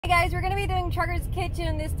guys, we're going to be doing Trucker's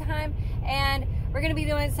Kitchen this time, and we're going to be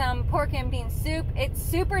doing some pork and bean soup. It's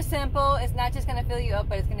super simple. It's not just going to fill you up,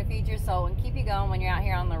 but it's going to feed your soul and keep you going when you're out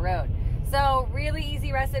here on the road. So really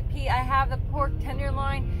easy recipe. I have the pork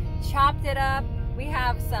tenderloin, chopped it up. We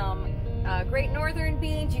have some Great Northern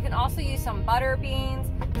beans. You can also use some butter beans.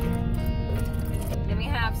 Then we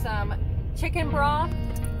have some chicken broth.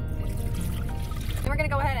 Then we're going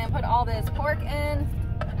to go ahead and put all this pork in.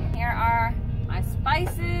 Here are my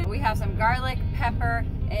spices. We have some garlic, pepper,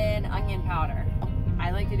 and onion powder.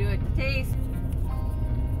 I like to do it to taste.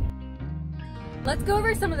 Let's go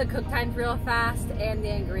over some of the cook times real fast and the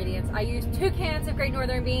ingredients. I use 2 cans of Great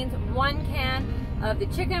Northern beans, 1 can of the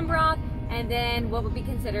chicken broth, and then what would be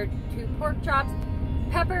considered 2 pork chops,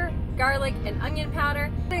 pepper, garlic, and onion powder.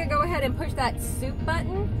 I'm gonna go ahead and push that soup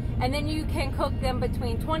button, and then you can cook them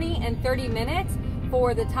between 20 and 30 minutes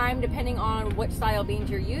for the time depending on which style beans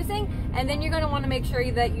you're using. And then you're going to want to make sure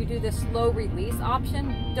that you do the slow release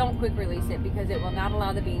option. Don't quick release it because it will not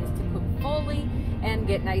allow the beans to cook fully and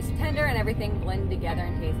get nice tender and everything blend together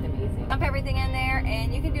and taste amazing. Dump everything in there,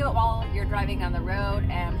 and you can do it while you're driving on the road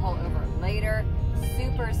and pull over later.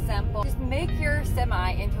 Super simple. Just make your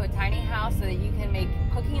semi into a tiny house so that you can make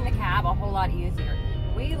cooking in the cab a whole lot easier.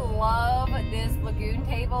 We love this lagoon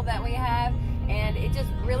table that we have, and it just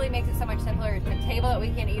really makes it so much simpler. It's a table that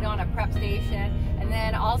we can eat on, a prep station. And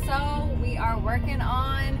then also we are working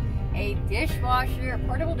on a dishwasher, a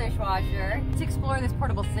portable dishwasher. Let's explore this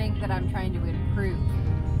portable sink that I'm trying to improve.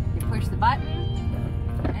 You push the button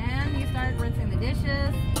and you start rinsing the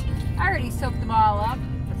dishes. I already soaked them all up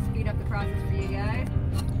to speed up the process for you guys.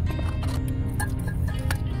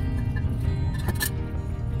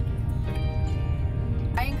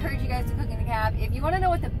 I encourage you guys to cook in the cab. If you want to know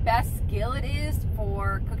what the best skillet is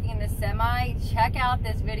for cooking in the semi, check out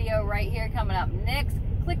this video right here coming up next.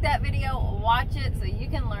 Click that video, watch it so you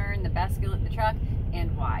can learn the best skillet in the truck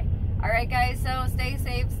and why. Alright guys, so stay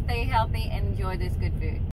safe, stay healthy, and enjoy this good food.